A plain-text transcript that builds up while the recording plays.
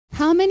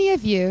How many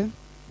of you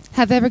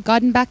have ever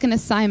gotten back an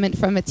assignment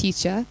from a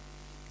teacher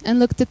and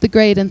looked at the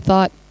grade and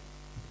thought,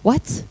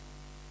 what?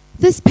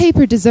 This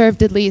paper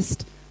deserved at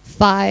least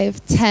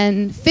 5,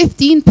 10,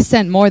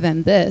 15% more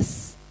than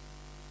this.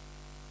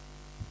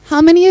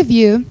 How many of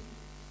you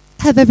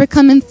have ever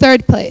come in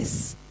third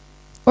place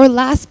or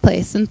last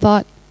place and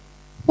thought,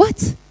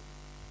 what?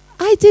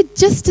 I did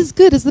just as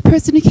good as the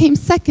person who came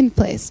second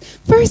place,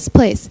 first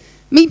place,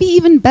 maybe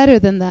even better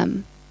than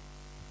them.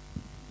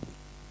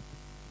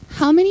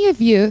 How many of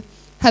you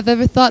have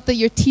ever thought that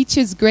your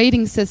teacher's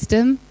grading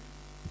system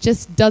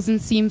just doesn't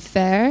seem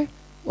fair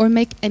or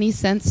make any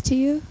sense to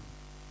you?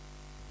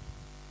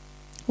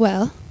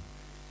 Well,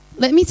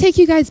 let me take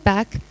you guys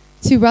back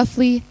to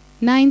roughly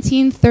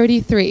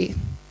 1933,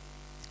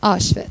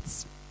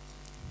 Auschwitz.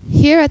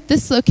 Here at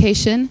this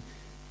location,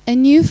 a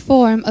new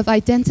form of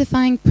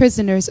identifying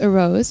prisoners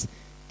arose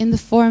in the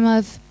form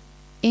of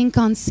ink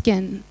on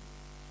skin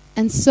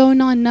and sewn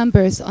on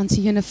numbers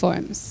onto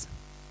uniforms.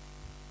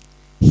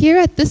 Here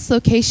at this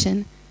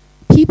location,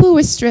 people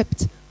were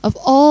stripped of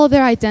all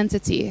their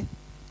identity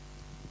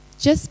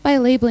just by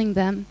labeling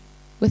them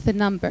with a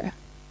number.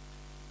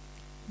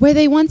 Where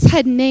they once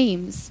had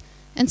names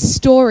and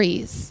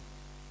stories,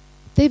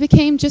 they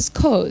became just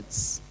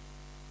codes.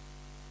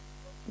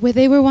 Where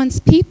they were once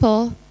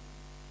people,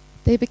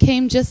 they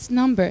became just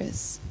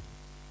numbers.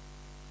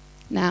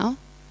 Now,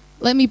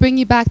 let me bring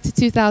you back to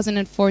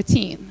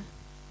 2014,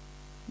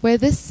 where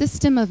this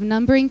system of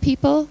numbering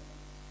people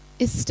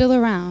is still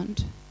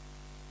around.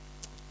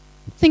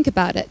 Think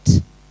about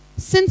it.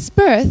 Since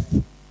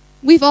birth,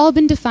 we've all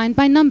been defined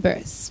by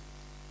numbers.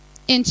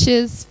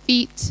 Inches,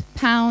 feet,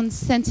 pounds,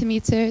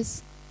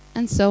 centimeters,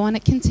 and so on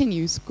it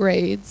continues,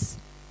 grades.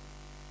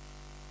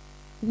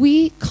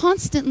 We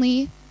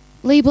constantly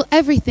label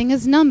everything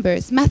as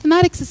numbers.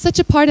 Mathematics is such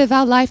a part of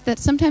our life that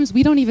sometimes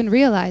we don't even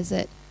realize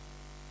it.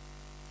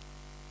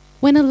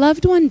 When a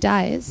loved one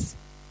dies,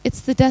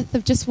 it's the death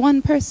of just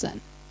one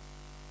person,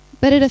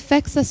 but it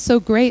affects us so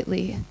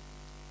greatly.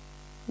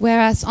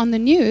 Whereas on the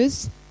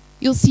news,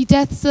 you'll see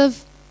deaths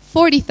of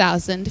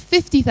 40,000,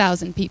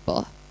 50,000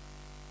 people,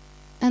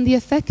 and the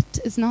effect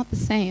is not the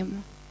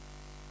same.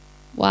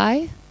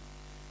 Why?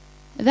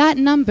 That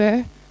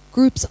number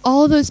groups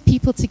all those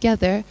people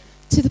together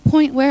to the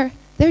point where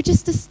they're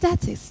just a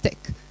statistic,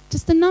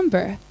 just a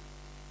number.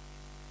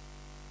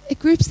 It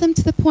groups them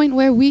to the point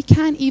where we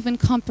can't even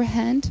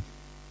comprehend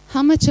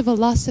how much of a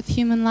loss of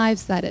human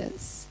lives that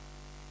is.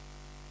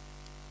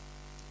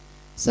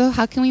 So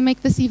how can we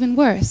make this even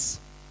worse?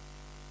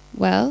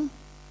 Well,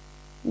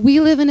 we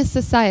live in a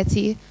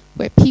society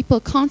where people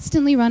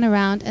constantly run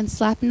around and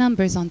slap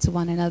numbers onto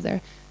one another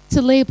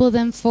to label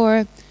them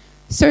for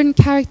certain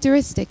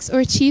characteristics or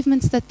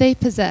achievements that they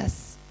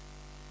possess,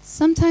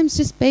 sometimes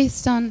just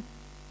based on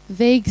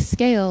vague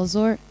scales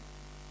or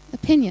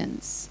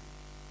opinions.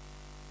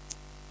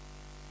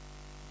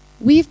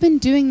 We've been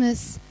doing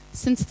this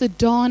since the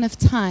dawn of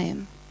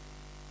time,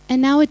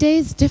 and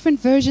nowadays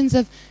different versions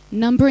of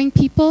numbering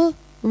people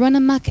run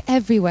amok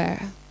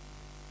everywhere.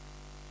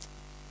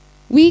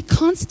 We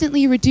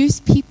constantly reduce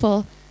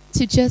people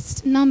to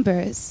just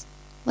numbers,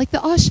 like the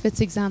Auschwitz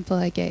example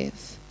I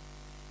gave.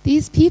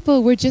 These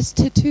people were just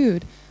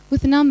tattooed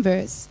with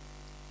numbers.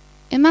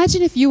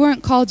 Imagine if you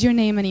weren't called your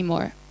name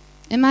anymore.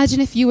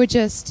 Imagine if you were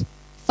just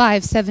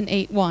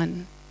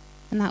 5781,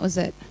 and that was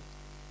it.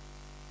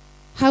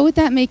 How would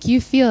that make you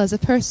feel as a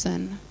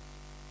person?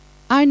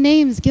 Our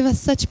names give us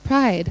such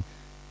pride.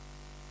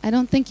 I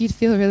don't think you'd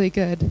feel really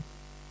good.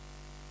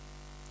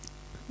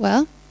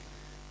 Well,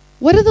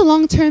 what are the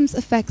long-term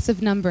effects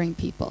of numbering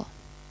people?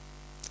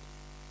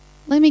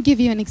 Let me give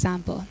you an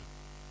example.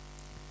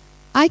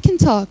 I can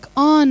talk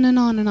on and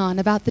on and on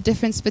about the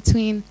difference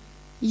between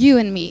you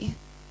and me,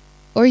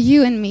 or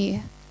you and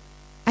me.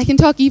 I can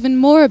talk even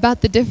more about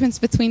the difference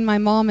between my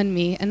mom and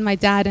me and my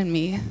dad and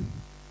me.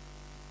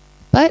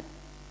 But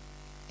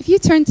if you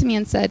turned to me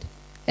and said,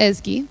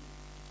 Ezgi,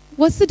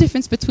 what's the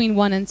difference between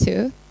 1 and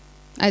 2?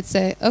 I'd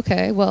say,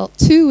 okay, well,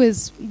 2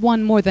 is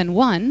 1 more than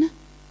 1,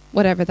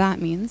 whatever that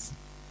means.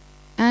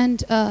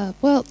 And,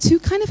 well, 2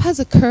 kind of has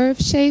a curve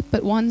shape,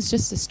 but 1's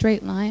just a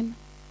straight line.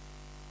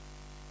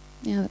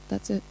 Yeah,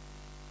 that's it.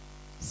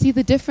 See,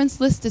 the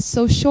difference list is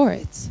so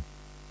short.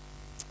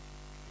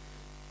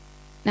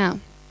 Now,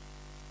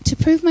 to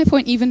prove my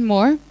point even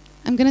more,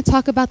 I'm going to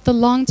talk about the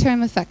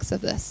long-term effects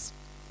of this.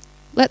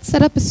 Let's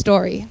set up a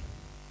story.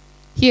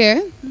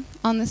 Here,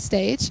 on the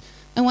stage,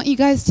 I want you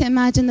guys to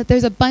imagine that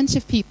there's a bunch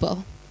of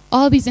people,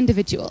 all these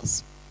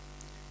individuals,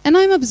 and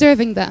I'm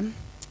observing them.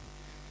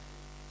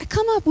 I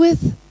come up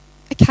with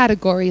a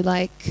category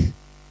like,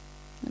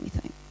 let me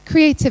think,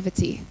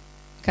 creativity,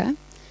 okay?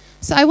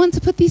 So I want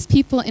to put these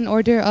people in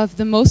order of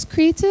the most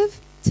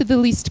creative to the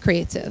least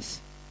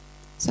creative.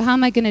 So how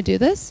am I going to do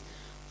this?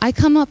 I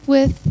come up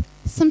with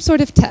some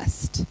sort of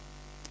test.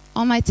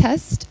 On my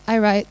test, I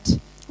write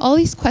all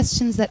these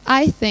questions that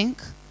I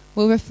think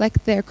will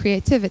reflect their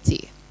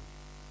creativity.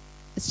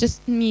 It's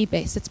just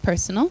me-based, it's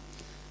personal.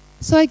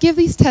 So I give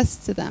these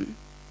tests to them,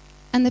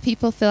 and the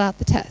people fill out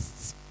the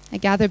tests. I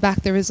gather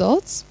back the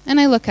results, and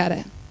I look at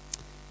it.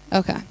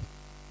 Okay.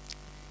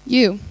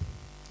 You.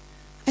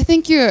 I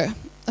think you're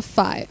a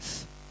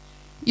 5.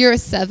 You're a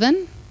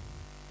 7.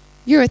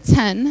 You're a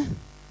 10.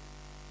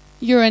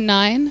 You're a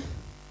 9.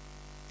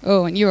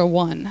 Oh, and you're a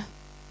 1.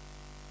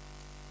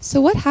 So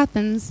what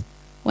happens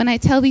when I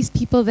tell these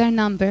people their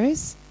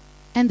numbers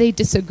and they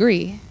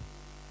disagree?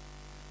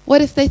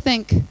 What if they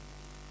think,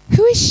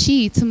 who is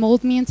she to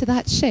mold me into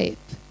that shape?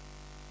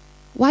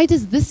 Why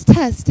does this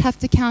test have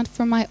to count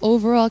for my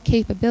overall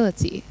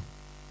capability?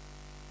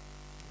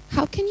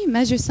 How can you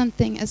measure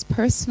something as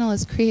personal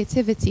as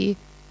creativity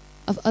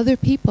of other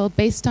people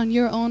based on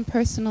your own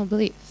personal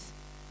beliefs?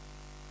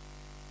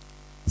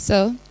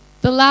 So,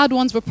 the loud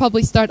ones will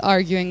probably start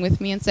arguing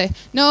with me and say,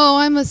 no,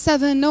 I'm a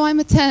 7, no, I'm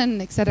a 10,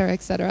 etc.,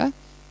 etc.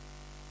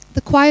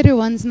 The quieter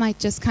ones might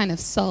just kind of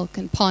sulk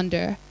and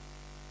ponder.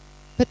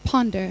 But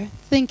ponder,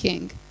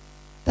 thinking,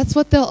 that's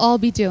what they'll all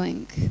be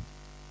doing.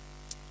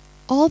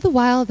 All the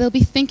while, they'll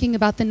be thinking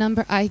about the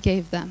number I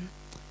gave them.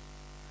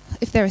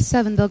 If they're a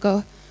 7, they'll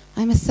go,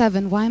 I'm a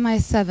 7, why am I a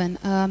 7?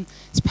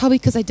 It's probably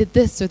because I did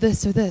this or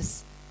this or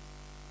this.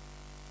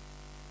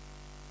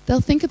 They'll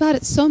think about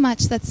it so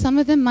much that some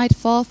of them might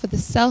fall for the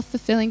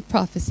self-fulfilling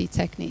prophecy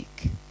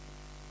technique.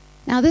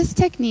 Now, this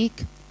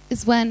technique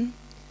is when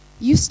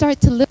you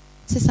start to live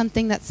to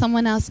something that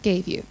someone else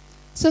gave you.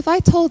 So if I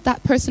told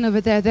that person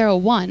over there they're a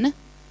 1,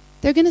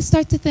 they're going to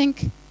start to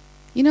think,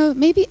 you know,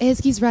 maybe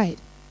Ezgi's right.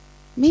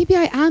 Maybe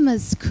I am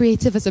as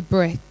creative as a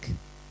brick.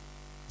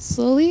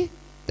 Slowly,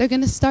 they're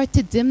going to start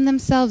to dim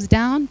themselves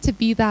down to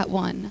be that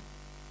 1.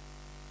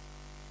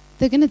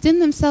 They're going to dim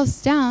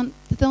themselves down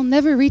that they'll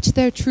never reach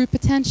their true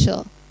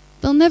potential.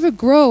 They'll never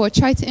grow or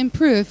try to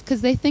improve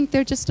because they think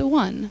they're just a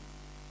 1.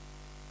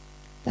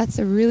 That's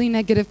a really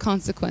negative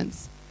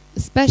consequence,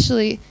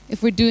 especially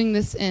if we're doing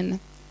this in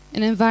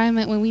an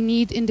environment when we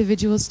need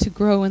individuals to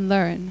grow and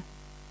learn,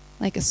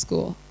 like a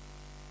school.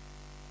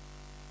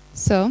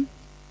 So,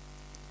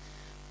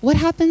 what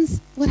happens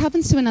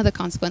to another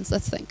consequence?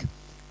 Let's think.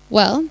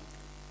 Well,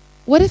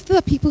 what if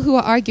the people who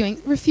are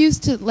arguing refuse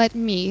to let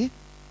me,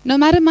 no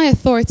matter my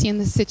authority in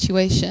this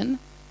situation,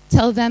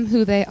 tell them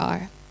who they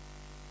are?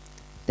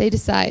 They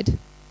decide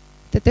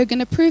that they're going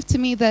to prove to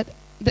me that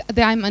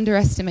I'm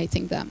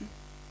underestimating them.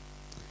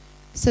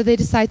 So they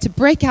decide to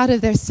break out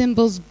of their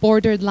symbols'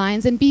 bordered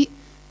lines and be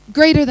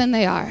greater than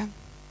they are.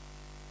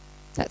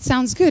 That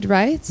sounds good,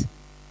 right?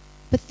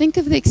 But think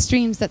of the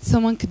extremes that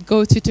someone could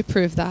go to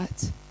prove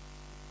that.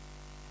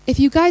 If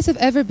you guys have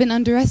ever been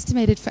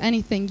underestimated for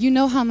anything, you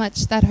know how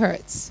much that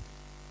hurts.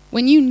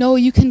 When you know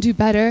you can do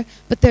better,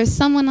 but there's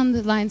someone on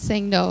the line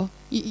saying no,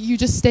 you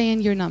just stay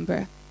in your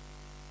number.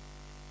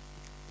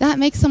 That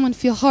makes someone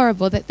feel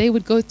horrible that they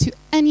would go to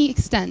any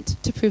extent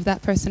to prove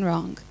that person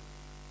wrong.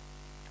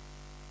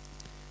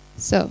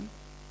 So,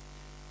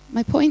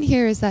 my point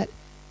here is that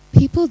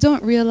people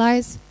don't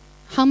realize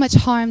how much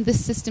harm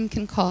this system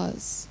can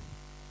cause.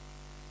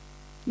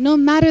 No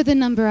matter the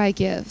number I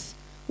give,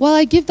 while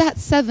I give that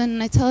 7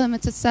 and I tell them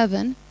it's a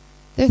 7,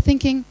 they're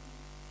thinking,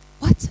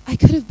 what? I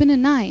could have been a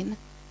 9.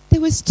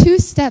 There was 2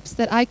 steps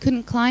that I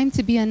couldn't climb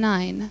to be a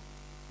 9.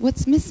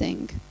 What's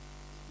missing?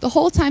 The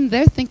whole time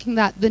they're thinking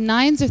that, the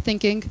 9s are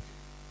thinking,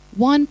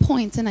 1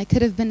 point and I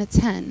could have been a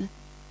 10.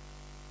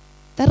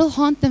 That'll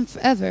haunt them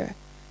forever.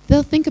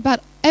 They'll think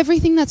about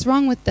everything that's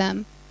wrong with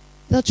them.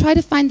 They'll try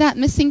to find that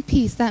missing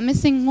piece, that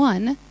missing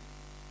 1,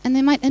 and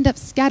they might end up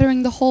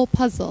scattering the whole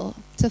puzzle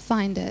to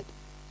find it.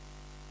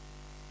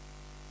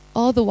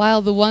 All the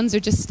while, the 1s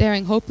are just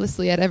staring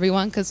hopelessly at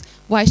everyone because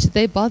why should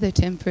they bother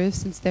to improve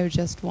since they're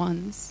just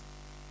 1s?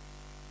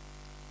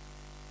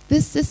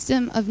 This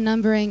system of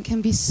numbering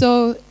can be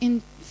so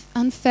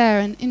unfair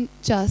and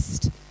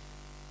unjust.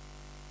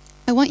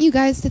 I want you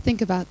guys to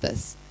think about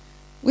this.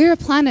 We're a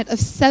planet of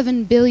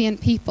 7 billion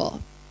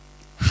people.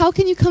 How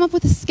can you come up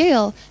with a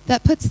scale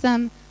that puts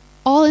them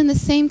all in the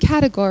same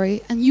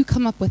category and you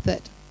come up with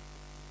it?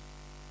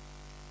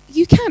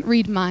 You can't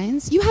read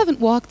minds. You haven't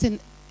walked in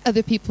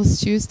other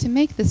people's shoes to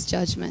make this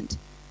judgment.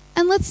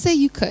 And let's say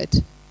you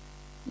could.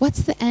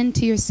 What's the end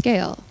to your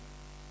scale?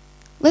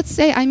 Let's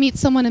say I meet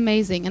someone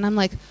amazing and I'm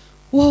like,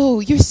 whoa,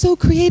 you're so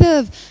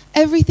creative.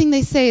 Everything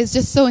they say is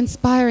just so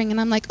inspiring.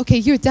 And I'm like, okay,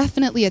 you're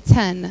definitely a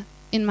 10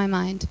 in my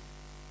mind.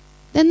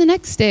 Then the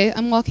next day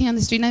I'm walking on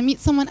the street and I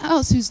meet someone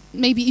else who's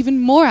maybe even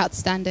more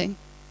outstanding.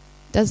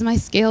 Does my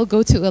scale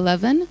go to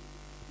 11?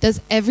 Does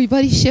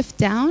everybody shift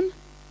down?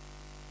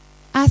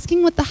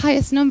 Asking what the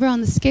highest number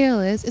on the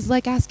scale is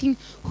like asking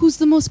who's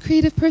the most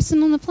creative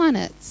person on the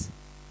planet.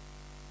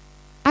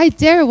 I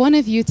dare one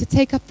of you to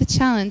take up the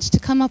challenge to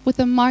come up with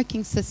a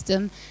marking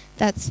system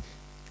that's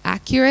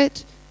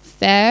accurate,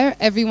 fair,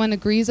 everyone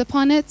agrees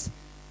upon it.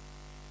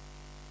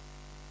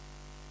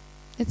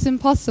 It's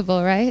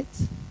impossible, right?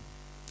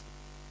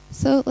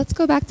 So let's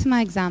go back to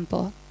my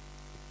example.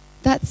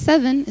 That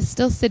 7 is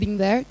still sitting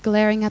there,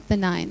 glaring at the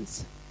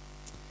 9s.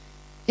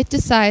 It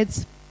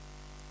decides,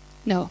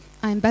 no,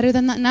 I'm better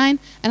than that 9,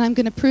 and I'm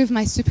going to prove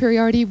my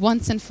superiority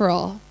once and for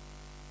all.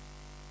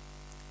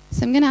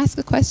 So I'm going to ask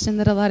a question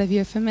that a lot of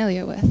you are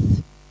familiar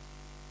with.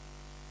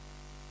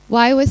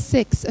 Why was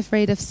 6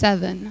 afraid of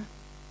 7?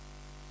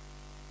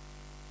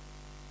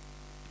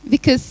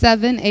 Because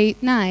 7,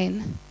 8,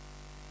 9.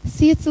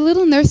 See, it's a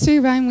little nursery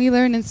rhyme we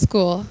learn in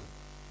school.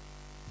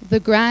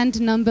 The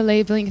grand number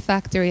labeling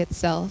factory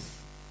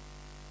itself.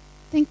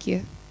 Thank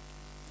you.